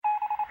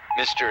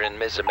Mr. and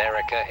Ms.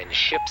 America and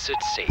ships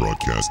at sea.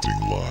 Broadcasting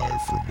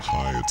live from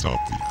high atop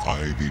the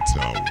Ivy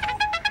Tower.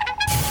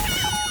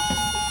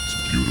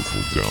 It's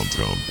beautiful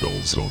downtown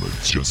Belzona,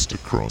 just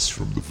across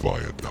from the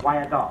viaduct.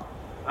 Quiet off.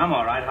 I'm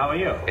all right. How are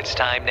you? It's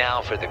time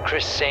now for the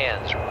Chris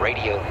Sands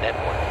Radio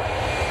Network.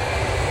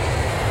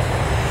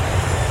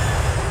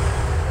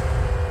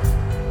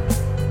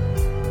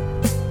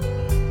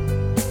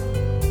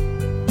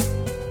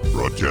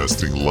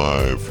 Broadcasting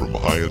live from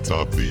high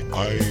atop the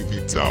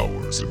Ivy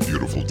Towers in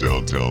beautiful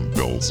downtown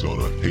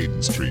Belzona,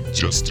 Hayden Street,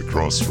 just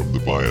across from the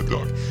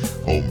viaduct,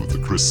 home of the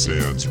Chris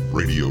Sands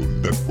Radio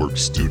Network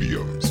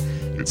Studios.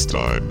 It's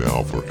time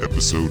now for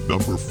episode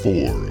number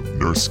 4 of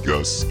Nurse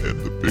Gus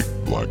and the Big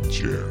Black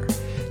Chair.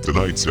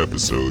 Tonight's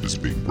episode is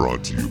being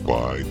brought to you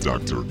by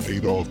Dr.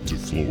 Adolf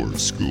DeFleur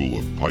School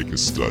of Pica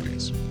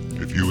Studies.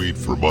 If you ain't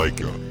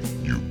Formica,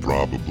 you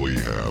probably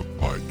have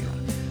pica.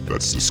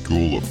 That's the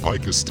School of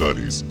Pica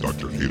Studies,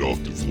 Dr. Adolf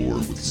DeFleur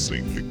with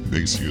St.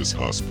 Ignatius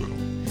Hospital.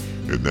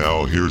 And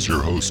now, here's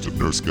your host of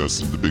Nurse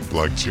Gus and the Big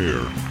Black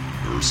Chair,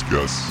 Nurse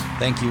Gus.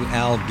 Thank you,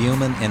 Al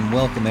Buman, and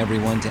welcome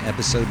everyone to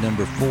episode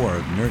number 4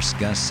 of Nurse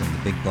Gus and the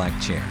Big Black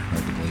Chair.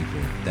 Hard to believe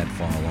we're that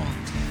far along.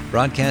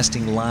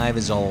 Broadcasting live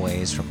as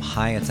always from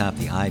high atop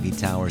the Ivy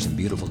Towers in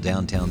beautiful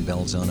downtown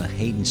Belzona,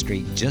 Hayden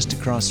Street, just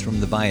across from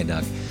the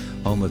viaduct,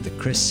 home of the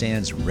Chris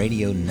Sands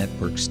Radio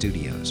Network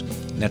Studios.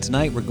 Now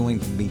tonight we're going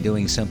to be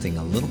doing something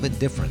a little bit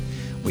different.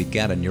 We've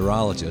got a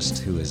neurologist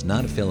who is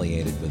not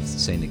affiliated with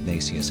St.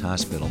 Ignatius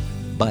Hospital,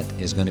 but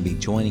is going to be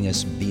joining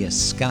us via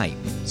Skype.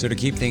 So to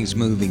keep things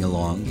moving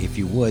along, if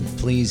you would,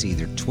 please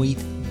either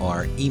tweet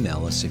or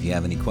email us if you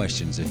have any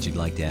questions that you'd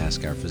like to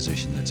ask our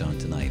physician that's on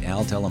tonight.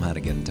 Al, tell them how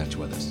to get in touch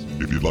with us.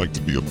 If you'd like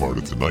to be a part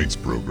of tonight's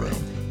program,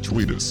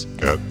 tweet us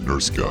at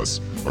NurseGus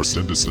or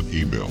send us an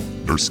email,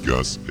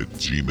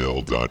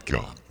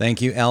 nursegus@gmail.com.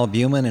 Thank you, Al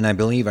Buman, and I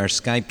believe our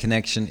Skype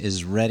connection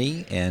is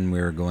ready, and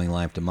we're going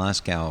live to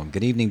Moscow.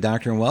 Good evening,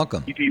 doctor, and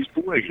welcome. It is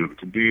a pleasure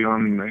to be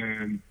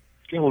on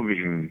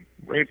television,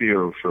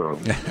 radio show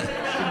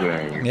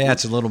today. Yeah,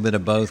 it's a little bit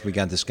of both. We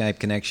got the Skype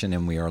connection,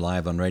 and we are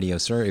live on radio.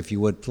 Sir, if you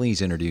would, please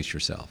introduce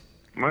yourself.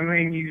 My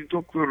name is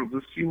Dr.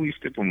 Vasily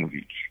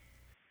Stepanovich.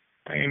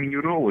 I am a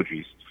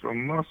neurologist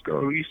from Moscow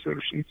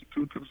Research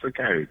Institute of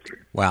Psychiatry.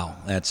 Wow,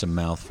 that's a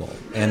mouthful.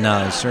 And,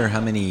 sir,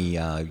 how many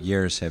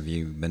years have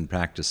you been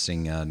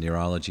practicing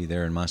neurology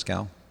there in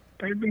Moscow?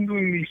 I've been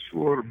doing this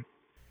for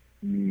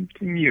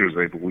 10 years,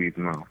 I believe,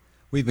 now.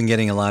 We've been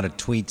getting a lot of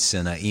tweets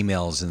and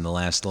emails in the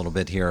last little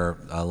bit here.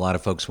 A lot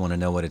of folks want to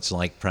know what it's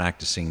like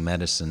practicing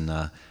medicine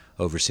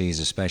overseas,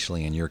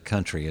 especially in your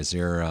country. Is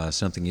there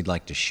something you'd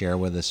like to share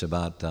with us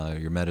about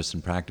your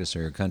medicine practice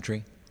or your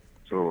country?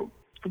 So,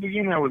 to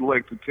begin, I would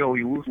like to tell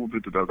you a little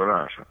bit about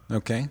Russia.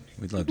 Okay,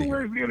 we'd love to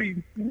There hear. are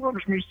very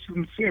large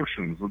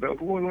misconceptions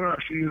about what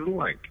Russia is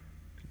like.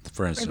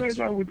 For And instance.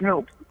 I would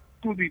help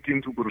put it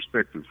into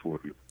perspective for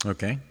you.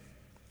 Okay.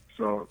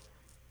 So,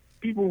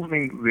 people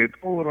think that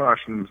all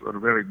Russians are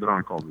very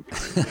drunk all the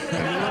time.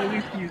 And while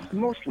this is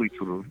mostly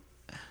true,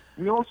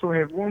 we also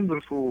have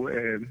wonderful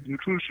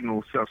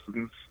nutritional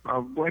substance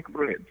of black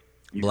bread.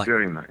 It's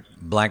very nice.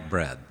 Black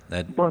bread.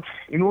 That. But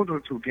in order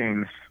to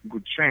gain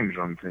good change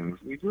on things,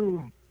 we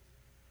do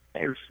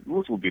have a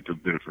little bit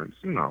of difference.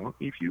 You know,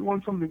 if you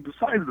want something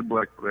besides the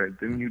black bread,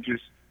 then you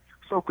just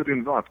soak it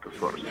in vodka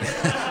first.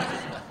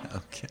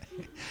 Okay.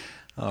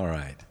 All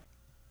right.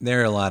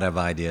 There are a lot of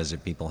ideas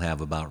that people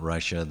have about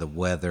Russia, the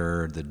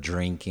weather, the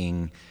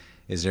drinking.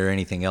 Is there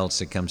anything else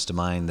that comes to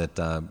mind that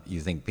you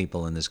think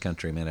people in this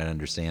country may not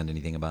understand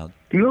anything about?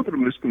 Another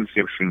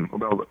misconception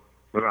about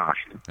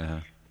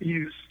Russia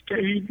is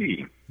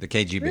KGB. The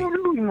KGB. They're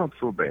really not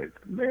so bad.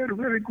 They're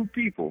very good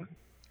people.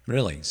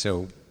 Really?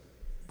 So,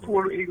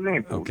 For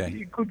example,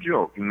 Okay. a good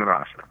joke in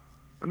Russia.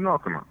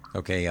 Knock knock.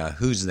 okay,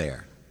 who's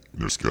there?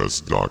 Nurse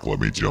Gus, Doc, let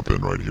me jump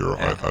in right here.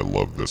 I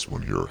love this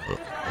one here.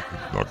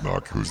 Knock,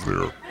 knock, who's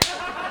there?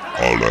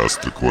 I'll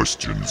ask the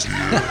questions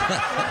here.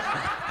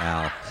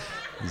 Al,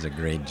 this is a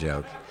great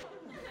joke.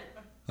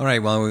 All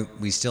right, well,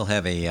 we still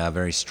have a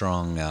very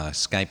strong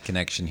Skype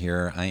connection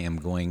here. I am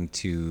going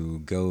to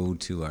go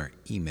to our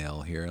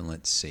email here, and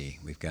let's see.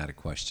 We've got a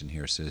question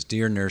here. It says,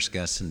 Dear Nurse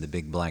Gus in the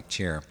Big Black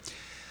Chair,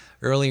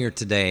 earlier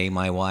today,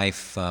 my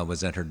wife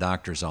was at her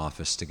doctor's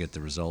office to get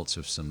the results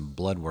of some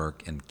blood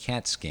work and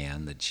CAT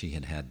scan that she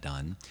had had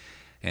done,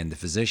 and the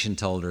physician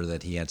told her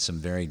that he had some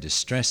very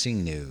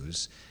distressing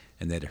news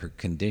and that her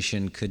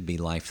condition could be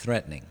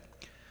life-threatening.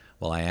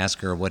 Well, I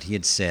asked her what he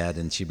had said,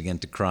 and she began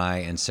to cry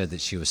and said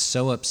that she was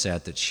so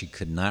upset that she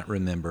could not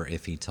remember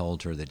if he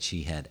told her that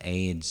she had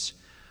AIDS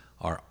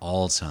or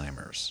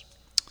Alzheimer's.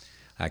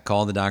 I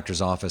called the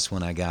doctor's office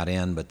when I got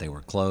in, but they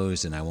were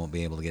closed, and I won't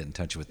be able to get in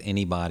touch with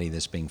anybody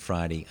this being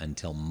Friday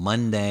until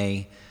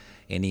Monday.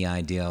 Any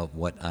idea of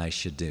what I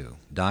should do?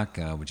 Doc,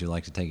 would you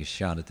like to take a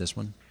shot at this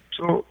one?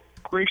 So,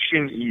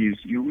 question is,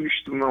 you wish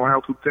to know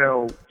how to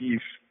tell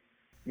if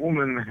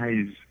woman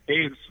has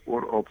AIDS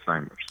or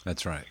Alzheimer's.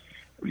 That's right.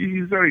 It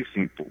is very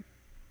simple.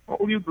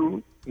 All you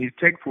do is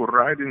take for a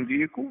ride in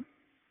vehicle,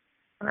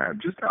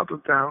 just out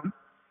of town,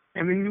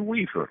 and then you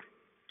leave her.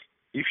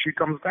 If she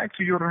comes back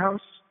to your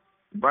house,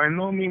 by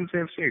no means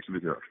have sex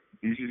with her.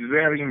 This is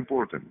very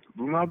important.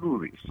 Do not do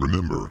this.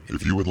 Remember,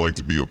 if you would like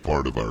to be a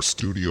part of our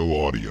studio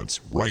audience,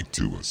 write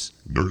to us.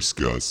 Nurse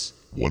Gus,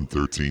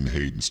 113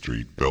 Hayden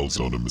Street,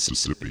 Belzona,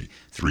 Mississippi,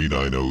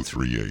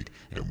 39038,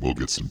 and we'll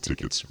get some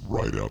tickets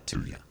right out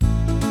to you.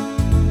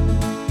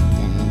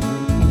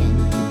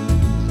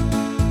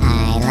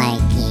 I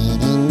like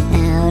eating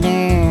powder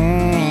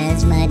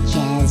as much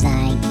as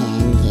I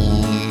can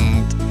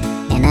get.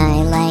 And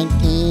I like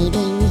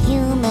eating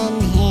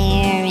human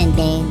hair and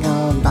big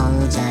old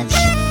balls of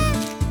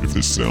shit. If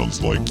this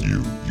sounds like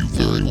you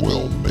very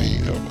well may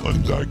have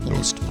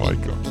undiagnosed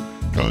pica.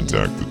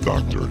 Contact the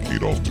doctor at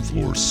Adolf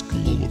DeFleur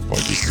School of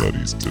Pica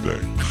Studies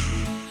today.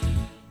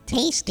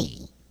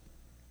 Tasty.